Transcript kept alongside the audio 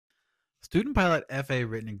Student pilot FAA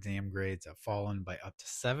written exam grades have fallen by up to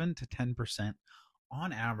 7 to 10%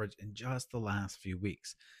 on average in just the last few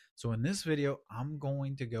weeks. So, in this video, I'm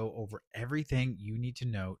going to go over everything you need to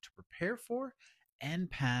know to prepare for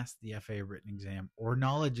and pass the FAA written exam or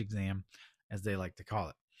knowledge exam, as they like to call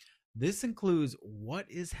it. This includes what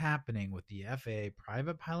is happening with the FAA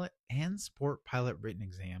private pilot and sport pilot written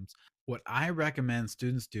exams, what I recommend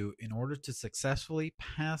students do in order to successfully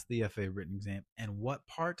pass the FAA written exam, and what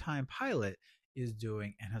part time pilot is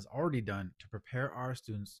doing and has already done to prepare our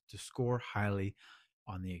students to score highly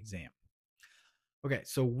on the exam. Okay,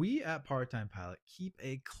 so we at Part Time Pilot keep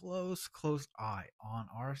a close eye on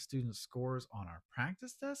our students' scores on our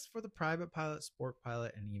practice tests for the private pilot, sport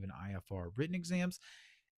pilot, and even IFR written exams,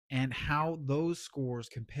 and how those scores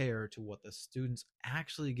compare to what the students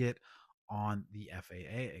actually get on the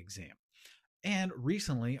FAA exam. And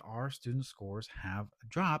recently, our student scores have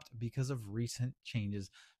dropped because of recent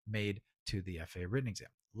changes made to the FAA written exam.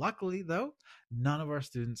 Luckily, though, none of our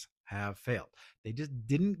students have failed. They just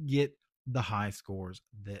didn't get the high scores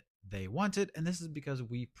that they wanted. And this is because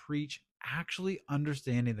we preach actually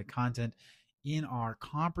understanding the content in our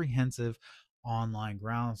comprehensive online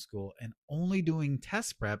ground school and only doing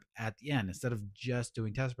test prep at the end instead of just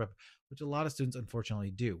doing test prep, which a lot of students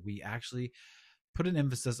unfortunately do. We actually put an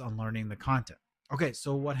emphasis on learning the content. Okay,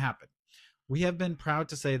 so what happened? We have been proud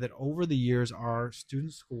to say that over the years, our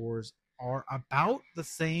student scores are about the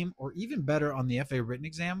same or even better on the FAA written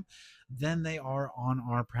exam than they are on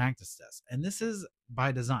our practice tests. And this is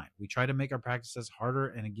by design. We try to make our practice tests harder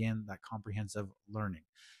and again, that comprehensive learning.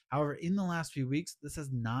 However, in the last few weeks, this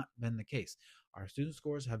has not been the case. Our student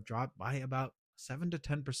scores have dropped by about 7 to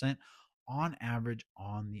 10% on average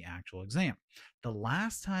on the actual exam. The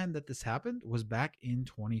last time that this happened was back in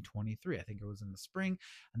 2023. I think it was in the spring,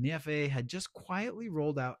 and the FAA had just quietly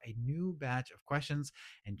rolled out a new batch of questions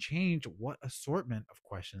and changed what assortment of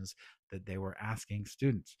questions that they were asking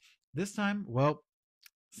students. This time, well,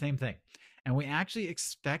 same thing. And we actually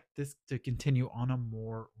expect this to continue on a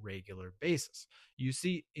more regular basis. You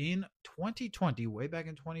see, in 2020, way back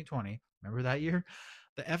in 2020, remember that year?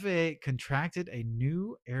 The FAA contracted a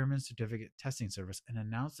new airman certificate testing service and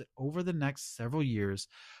announced that over the next several years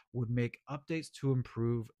would make updates to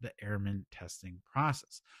improve the airman testing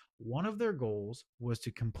process. One of their goals was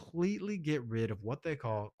to completely get rid of what they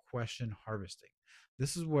call question harvesting.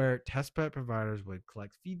 This is where test prep providers would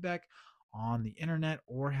collect feedback on the internet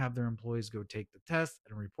or have their employees go take the test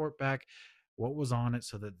and report back what was on it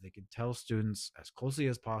so that they could tell students as closely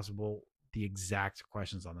as possible the exact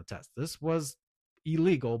questions on the test. This was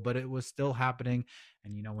illegal, but it was still happening.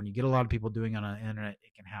 And when you get a lot of people doing it on the internet,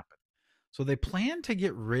 it can happen. So they plan to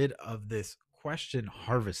get rid of this question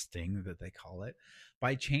harvesting that they call it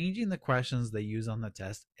by changing the questions they use on the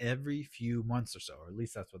test every few months or so, or at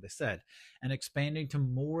least that's what they said, and expanding to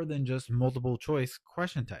more than just multiple choice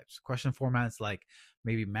question types, question formats like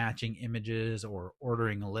maybe matching images or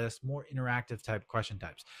ordering a list, more interactive type question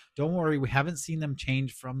types. Don't worry, we haven't seen them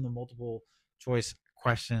change from the multiple choice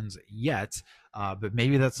questions yet, but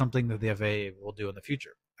maybe that's something that the FAA will do in the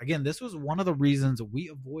future. Again, this was one of the reasons we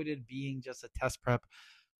avoided being just a test prep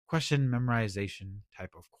question memorization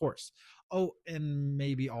type of course. Oh, and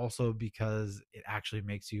maybe also because it actually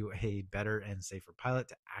makes you a better and safer pilot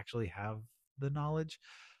to actually have the knowledge.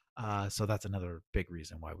 So that's another big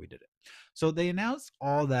reason why we did it. So they announced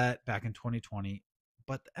all that back in 2020,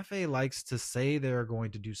 but the FAA likes to say they're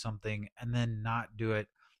going to do something and then not do it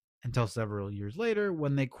until several years later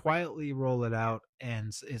when they quietly roll it out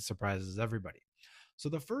and it surprises everybody. So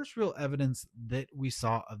the first real evidence that we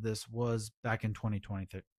saw of this was back in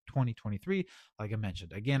 2023, like I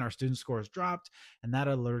mentioned. Again, our student scores dropped, and that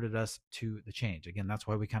alerted us to the change. Again, that's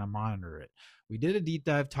why we kind of monitor it. We did a deep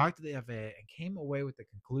dive, talked to the FAA, and came away with the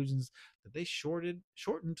conclusions that they shortened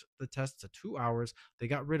the test to 2 hours. They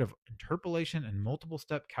got rid of interpolation and multiple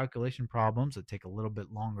step calculation problems that take a little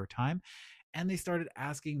bit longer time, and they started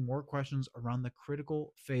asking more questions around the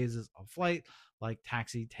critical phases of flight, like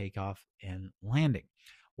taxi, takeoff, and landing.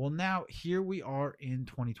 Well, now here we are in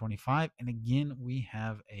 2025, and again, we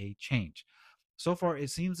have a change. So far, it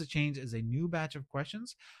seems the change is a new batch of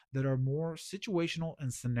questions that are more situational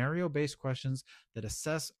and scenario based questions that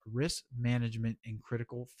assess risk management in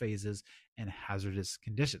critical phases and hazardous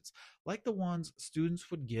conditions, like the ones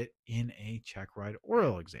students would get in a check ride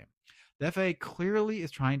oral exam. The FAA clearly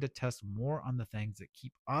is trying to test more on the things that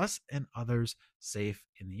keep us and others safe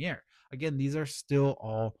in the air. Again, these are still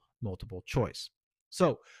all multiple choice.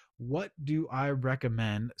 So, what do I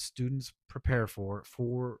recommend students prepare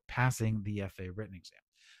for passing the FAA written exam?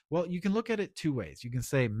 Well, you can look at it two ways. You can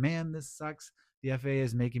say, man, this sucks The FAA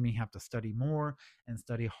is making me have to study more and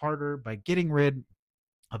study harder by getting rid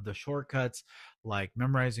of the shortcuts like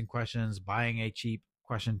memorizing questions, buying a cheap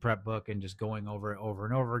question prep book, and just going over it over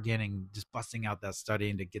and over again and just busting out that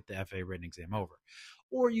studying to get the FAA written exam over.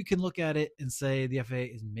 Or you can look at it and say the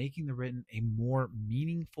FAA is making the written a more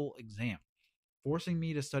meaningful exam, forcing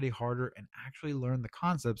me to study harder and actually learn the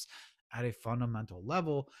concepts at a fundamental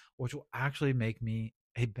level, which will actually make me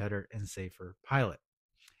a better and safer pilot.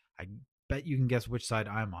 I bet you can guess which side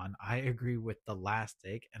I'm on. I agree with the last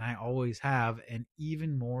take, and I always have, and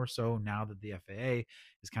even more so now that the FAA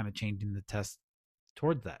is kind of changing the test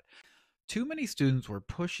towards that. Too many students were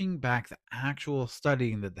pushing back the actual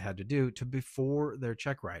studying that they had to do to before their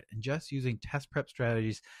check ride and just using test prep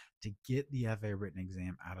strategies to get the FAA written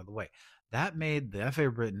exam out of the way. That made the FAA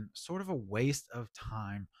written sort of a waste of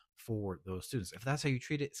time for those students. If that's how you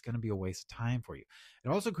treat it, it's going to be a waste of time for you. It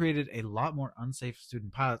also created a lot more unsafe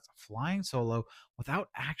student pilots flying solo without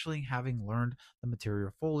actually having learned the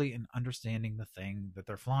material fully and understanding the thing that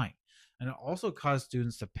they're flying. And it also caused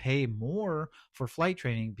students to pay more for flight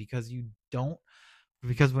training because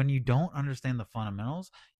when you don't understand the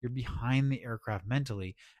fundamentals, you're behind the aircraft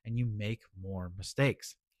mentally and you make more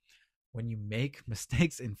mistakes. When you make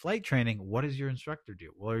mistakes in flight training, what does your instructor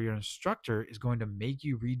do? Well, your instructor is going to make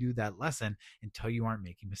you redo that lesson until you aren't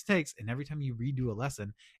making mistakes. And every time you redo a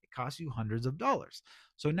lesson, it costs you hundreds of dollars.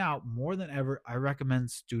 So now, more than ever, I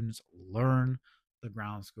recommend students learn the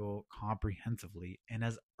ground school comprehensively and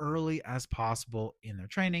as early as possible in their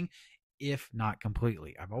training, if not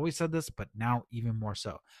completely. I've always said this, but now even more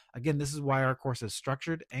so. Again, this is why our course is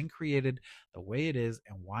structured and created the way it is,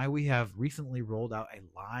 and why we have recently rolled out a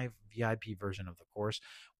live VIP version of the course,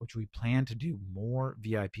 which we plan to do more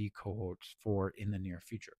VIP cohorts for in the near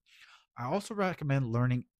future. I also recommend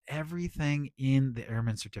learning everything in the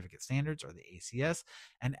Airman Certificate Standards, or the ACS,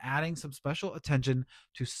 and adding some special attention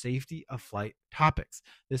to safety of flight topics.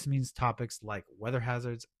 This means topics like weather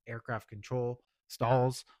hazards, aircraft control,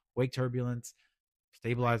 stalls, wake turbulence,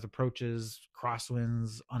 stabilized approaches,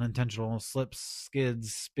 crosswinds, unintentional slips,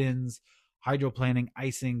 skids, spins, hydroplaning,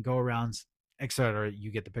 icing, go arounds, etc.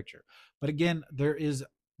 You get the picture. But again, there is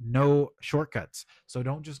no shortcuts. So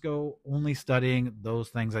don't just go only studying those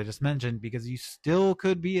things I just mentioned, because you still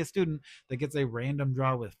could be a student that gets a random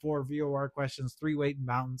draw with 4 VOR questions, 3 weight and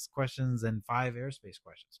balance questions, and 5 airspace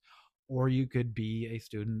questions. Or you could be a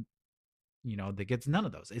student that gets none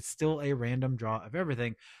of those. It's still a random draw of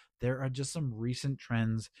everything. There are just some recent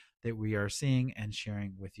trends that we are seeing and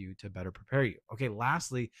sharing with you to better prepare you. Okay,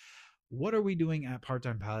 lastly, what are we doing at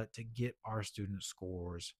Part-Time Pilot to get our student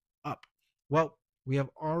scores up? Well, we have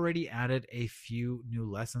already added a few new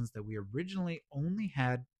lessons that we originally only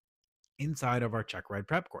had inside of our check ride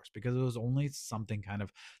prep course because it was only something kind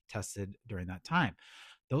of tested during that time.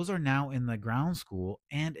 Those are now in the ground school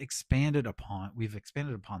and we've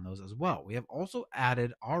expanded upon those as well. We have also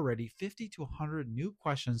added already 50 to 100 new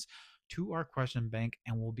questions to our question bank,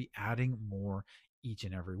 and we'll be adding more each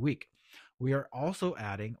and every week. We are also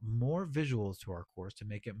adding more visuals to our course to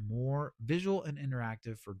make it more visual and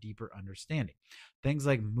interactive for deeper understanding. Things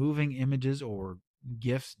like moving images or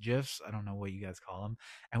GIFs, I don't know what you guys call them.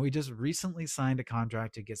 And we just recently signed a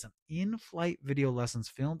contract to get some in-flight video lessons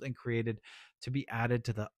filmed and created to be added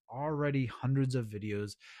to the already hundreds of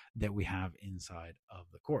videos that we have inside of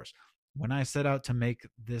the course. When I set out to make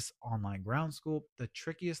this online ground school, the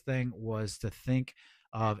trickiest thing was to think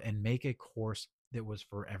of and make a course that was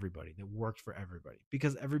for everybody, that worked for everybody,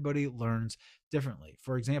 because everybody learns differently.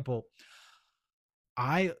 For example,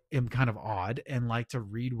 I am kind of odd and like to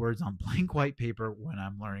read words on blank white paper when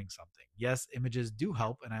I'm learning something. Yes, images do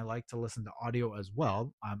help, and I like to listen to audio as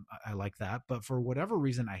well. I like that. But for whatever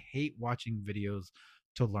reason, I hate watching videos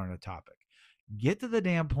to learn a topic. Get to the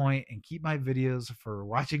damn point and keep my videos for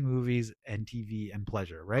watching movies and TV and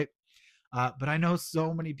pleasure, right? But I know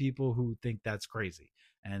so many people who think that's crazy,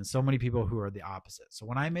 and so many people who are the opposite. So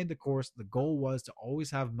when I made the course, the goal was to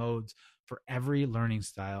always have modes for every learning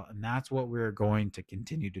style, and that's what we're going to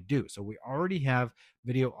continue to do. So we already have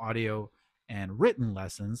video, audio, and written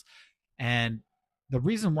lessons, and the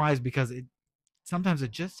reason why is because sometimes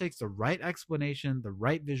it just takes the right explanation, the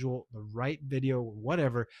right visual, the right video,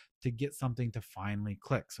 whatever, to get something to finally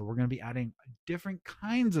click. So we're going to be adding different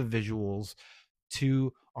kinds of visuals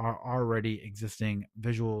to our already existing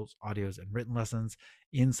visuals, audios, and written lessons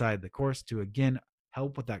inside the course to, again,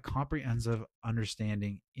 help with that comprehensive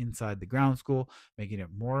understanding inside the ground school, making it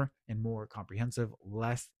more and more comprehensive,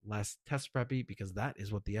 less test preppy, because that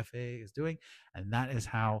is what the FAA is doing. And that is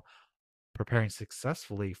how preparing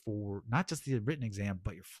successfully for not just the written exam,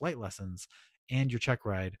 but your flight lessons and your check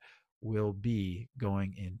ride will be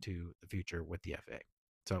going into the future with the FAA.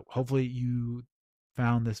 So hopefully you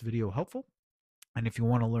found this video helpful. And if you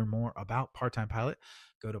want to learn more about Part-Time Pilot,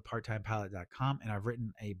 go to parttimepilot.com. And I've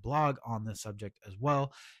written a blog on this subject as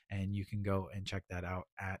well. And you can go and check that out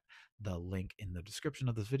at the link in the description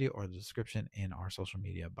of this video or the description in our social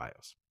media bios.